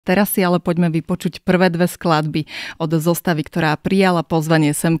Teraz si ale poďme vypočuť prvé dve skladby od zostavy, ktorá prijala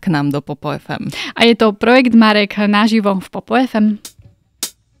pozvanie sem k nám do Popo FM. A je to Projekt Marek naživo v Popo FM.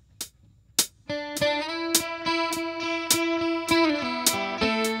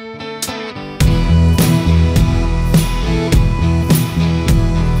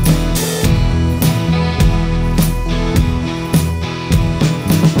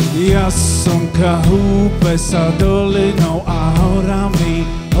 Ja slnka húpe sa dolinou a horami,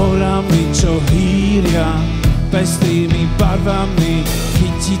 čo hýria pestrými barvami,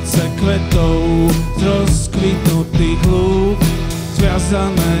 kytice kvetov z rozkvitnutých lúk,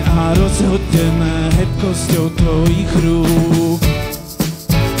 zviazané a rozhodené hebkosťou tvojich rúk.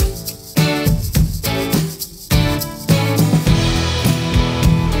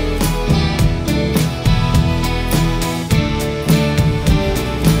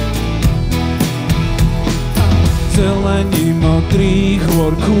 Zelení modrých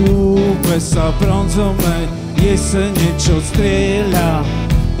hôr kúpe sa bronzové jesene, čo strieľa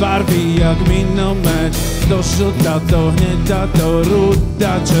barvy jak minomet, do žlta, do hneda, do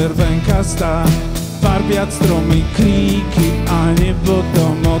ruda, červenkastá, farbiac stromy, kríky a nebo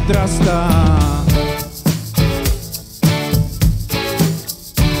dom odrastá.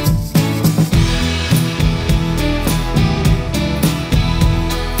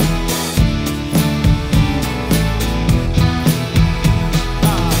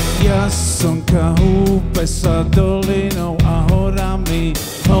 Slnka húpe sa dolinou a horami,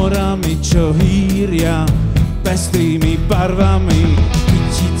 čo hýria pestrými barvami,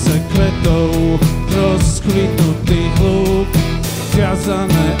 kytice kvetov rozkvitnutých lúk,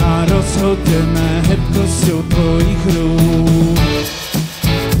 zviazané a rozhodené hebkosťou tvojich rúk.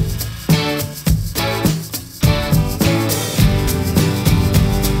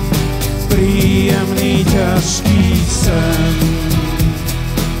 Príjemný ťažký sen,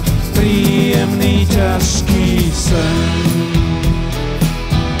 príjemný ťažký sen.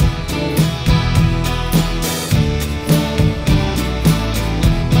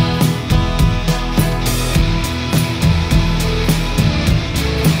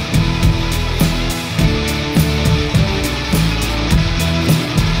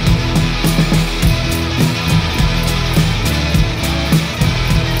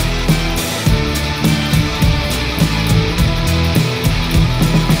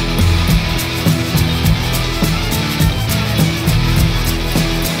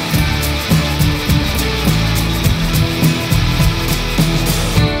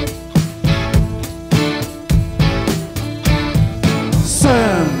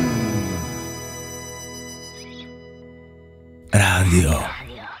 Rádio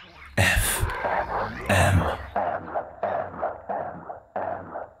FM.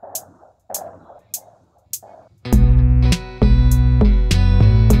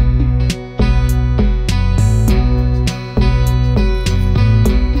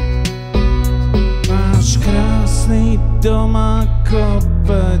 Máš krásny dom a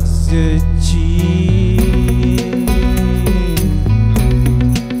kopec detí,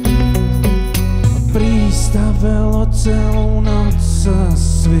 prístavelo celú noc sa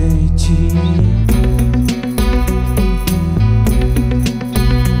svietí.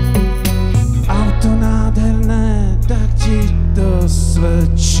 Auto nádherné, tak ti to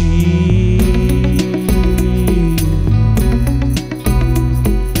svedčí.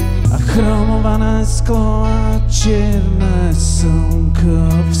 A chromované sklo a čierne slnko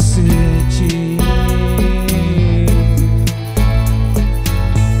v sieti.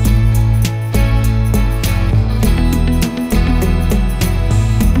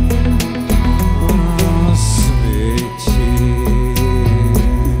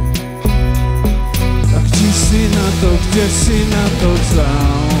 Kde si na to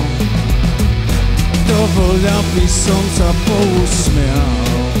vzal? Dovoľa by som sa pousmial.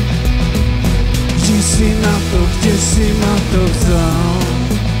 Kde si na to, kde si ma to vzal?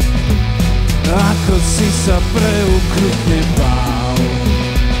 Ako si sa preukrutne bál.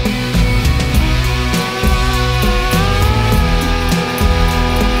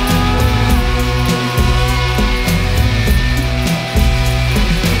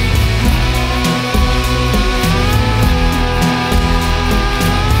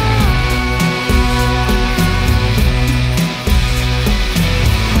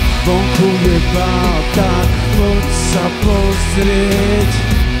 Vonku je bál, tak poď sa pozrieť.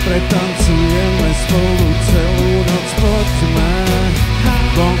 Pretancujeme spolu celú noc, poďme.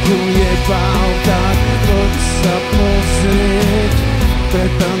 Vonku je bál, tak poď sa pozrieť.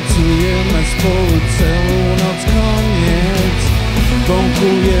 Pretancujeme spolu celú noc, koniec. Vonku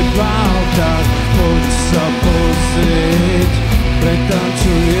je bál, tak poď sa pozrieť.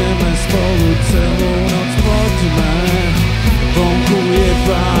 Pretancujeme spolu celú noc, poďme. Vonku je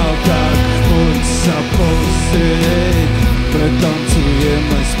bál, tak poď sa pozrieť.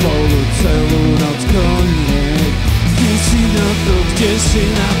 Pretancujeme spolu celú noc, koniec. Kde si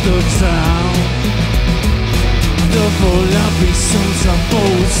na to vzal? Dovol, aby som sa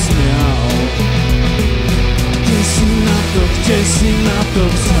pousmial. Kde si na to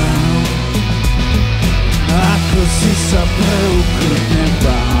vzal? Ako si sa preukrutne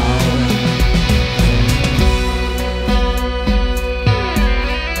bál.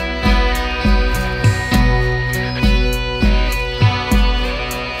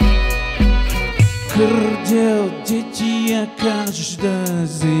 Krdel detí a každé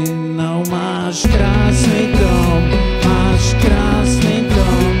z inou. Máš krásny dom, máš krásny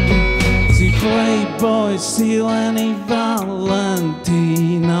dom. Si playboy, sílený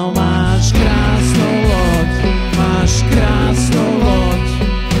Valentíno. Máš krásnu loď, máš krásnu loď.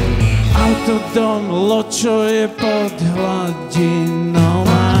 Auto, dom, loď, čo je pod hladinou.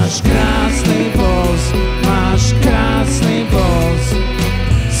 Máš krásny voz, máš krásny voz.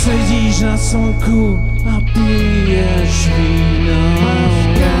 Sedíš na slnku a piješ víno.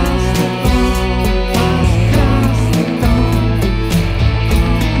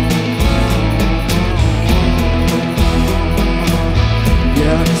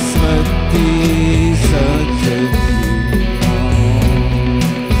 Jak slepý za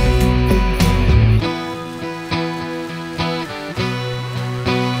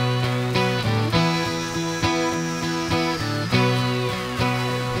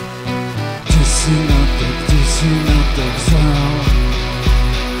Kde si na to vzal?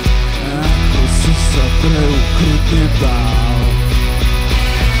 Ako si sa preukrutne bál.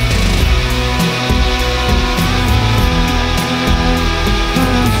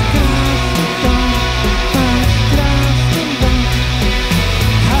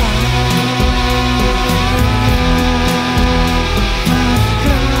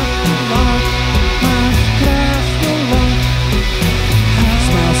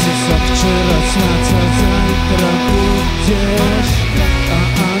 Včera snáď sa zajtra budeš a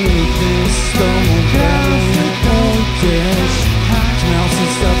ani dnes tomu kraju nepôjdeš. Smial si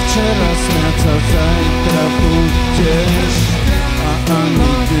sa včera, snáď sa zajtra budeš a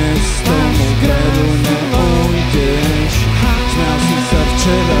ani dnes tomu kraju nepôjdeš. Smial si sa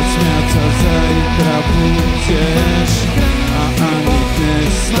včera, snáď sa zajtra budeš a ani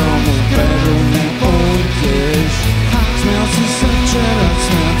dnes tomu kraju nepôjdeš. Smial si sa včera,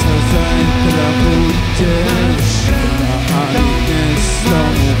 snáď sa zajtra budeš a ani dnes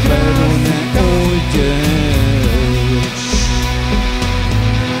tomu peru neujdeš.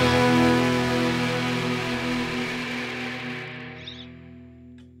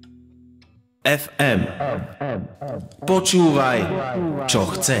 FM. Počúvaj, čo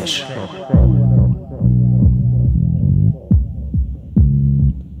chceš.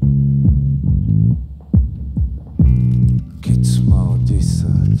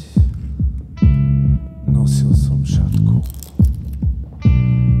 Nosil som šatku.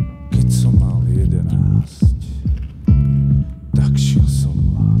 Keď som mal 11, tak šiel som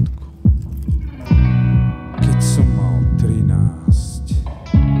látku. Keď som mal 13,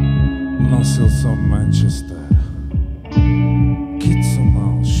 nosil som Manchester. Keď som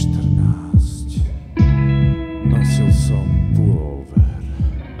mal 14, nosil som pullover.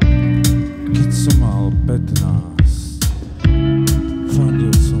 Keď som mal 15,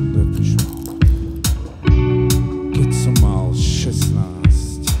 fandil som Depeche Mode. Keď som mal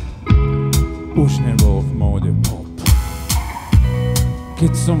 16, už nebol v móde pop.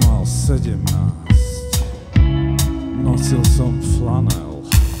 Keď som mal 17, nosil som flanel.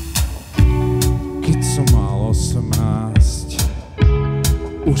 Keď som mal 18,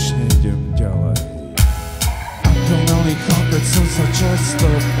 už nejdem ďalej. Ako malý chlapec som sa často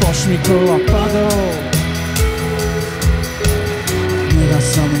pošmykol a padol. Neraz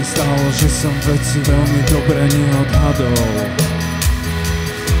sa mi stalo, že som veci veľmi dobre neodhadol.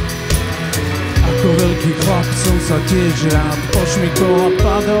 Ako veľký chlap som sa tiež rád pošmykol a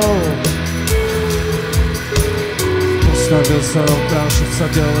padol. Postavil sa oprášiť sa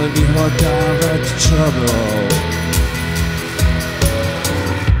ďalej vyhľadávať trouble.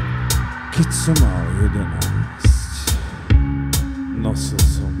 Keď som mal 11, nosil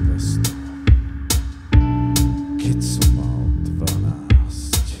som vestu. Keď som mal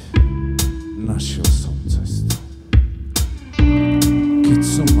 12, našiel som cestu. Keď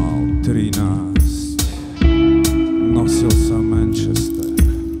som mal 13, nosil som Manchester.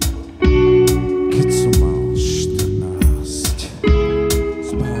 Keď som mal 14,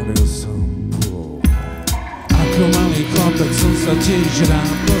 spálil som pullover. Ako malý chlapec som sa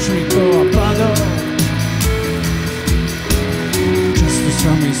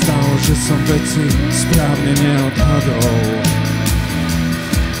že som veci správne neodhadol.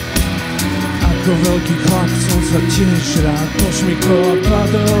 Ako veľký chlap som sa tiež rád pošmykol a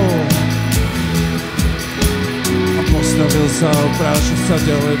padol. A postavil sa o prášu sa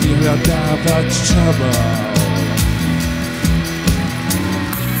ďalej vyhľadávať čabal.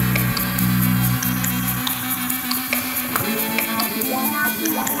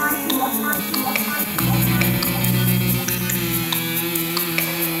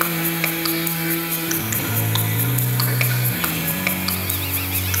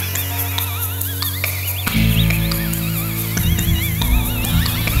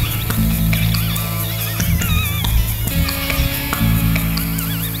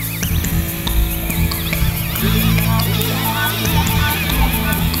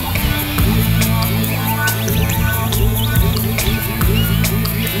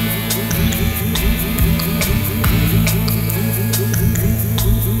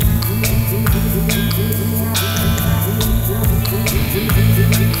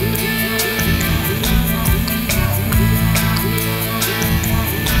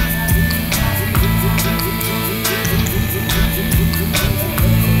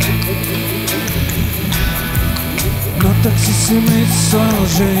 Tak si myslel,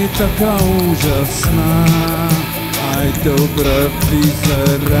 že je taká úžasná, aj dobre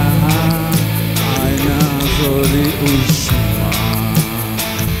vyzerá, aj názory už má.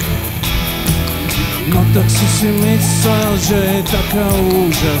 No tak si myslel, že je taká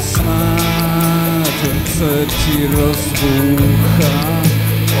úžasná, že ti rozbúcha,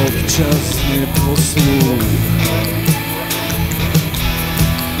 občas neposlúcha.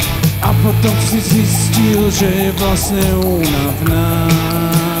 A potom si zistil, že je vlastne únavná.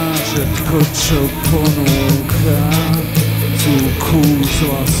 Všetko, čo ponúka, sú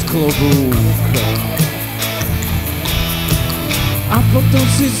kúzla z klobúka. A potom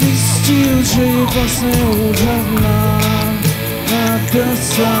si zistil, že je vlastne úžasná. Rada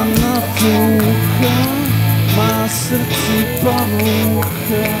sa nafúka, má srdci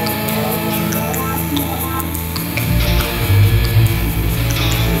pavúka.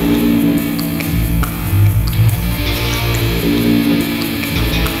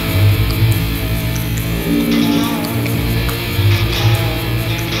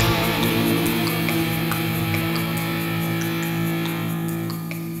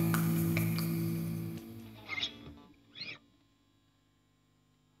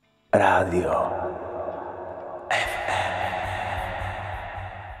 Rádio FM.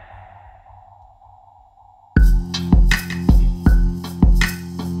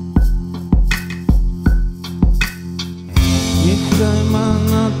 Nechaj ma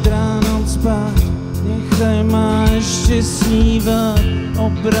nad ránom spať, nechaj ma ešte snívať,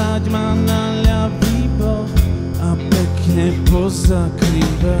 obráť ma na ľavý bok a pekne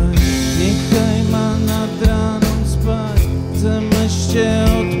pozakrývaj. Nechaj ma nad ránom spať, chcem ešte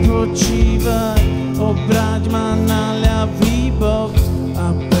odpočívať, obráť ma na ľavý bok a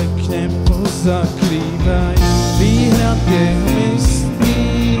pekne pozakrývaj. Výhľad je hmyslný,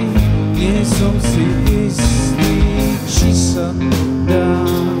 nie som si istý, či sa to dá.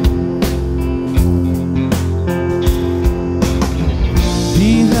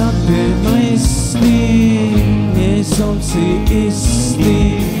 Výhľad je hmyslný, nie som si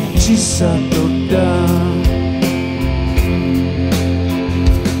istý, či sa to dá.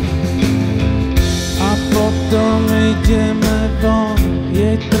 Potom ideme von,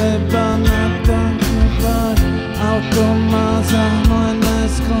 je treba natankovať, auto má zahmlené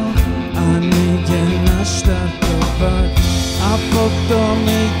sklo a nejde naštartovať. A potom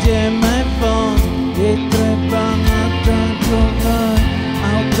ideme von, je treba natankovať,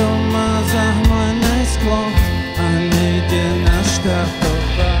 auto má zahmlené sklo a nejde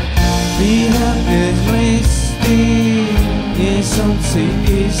naštartovať. Výhľad je hmyslný, nie som si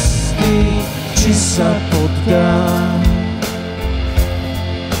istý, či sa poddá.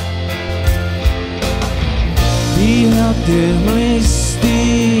 Výhľad je hmlistý,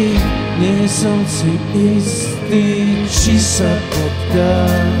 nie som si istý, či sa poddá.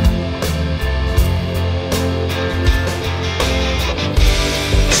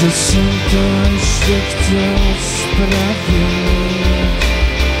 Čo som to ešte chcel spraviť,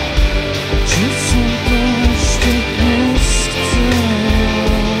 čo som to ešte dnes chcel.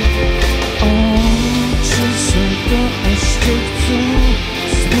 To ešte chcem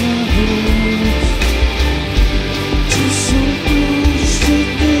spraviť, čo som to ešte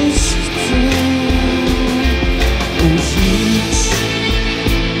dnes chcel. Už nič,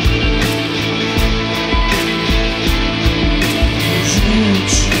 už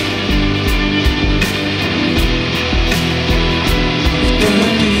nič.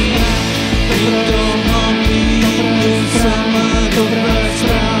 Vtedy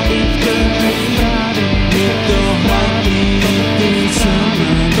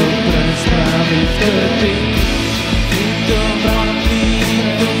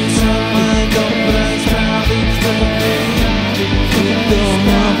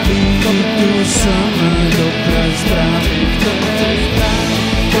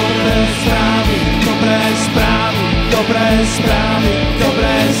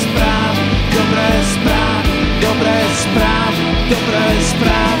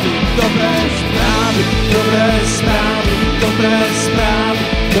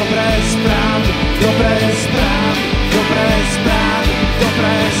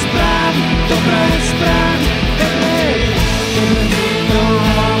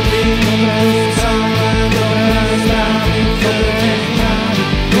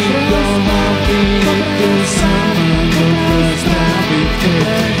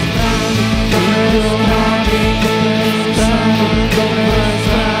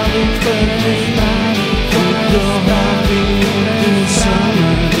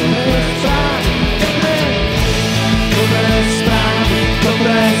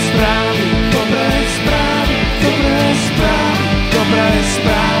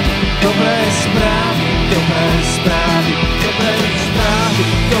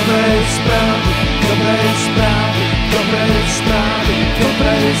dobré správy, dobré správy,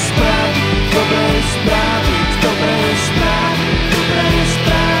 dobré správy, dobré správy, dobré správy, dobré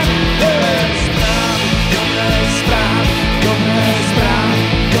správy, dobré správy, dobré správy, dobré správy,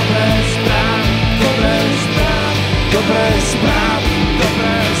 dobré správy, dobré správy, dobré správy,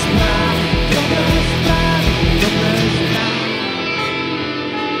 dobré správy, dobré správy, dobré správy.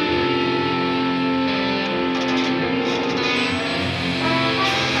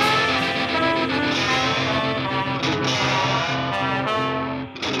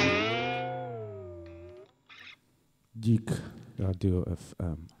 Dík, Rádio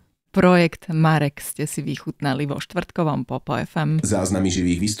FM. Projekt Marek ste si vychutnali vo štvrtkovom Popo FM. Záznamy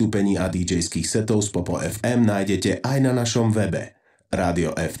živých vystúpení a DJských setov z Popo FM nájdete aj na našom webe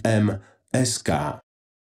radiofm.sk.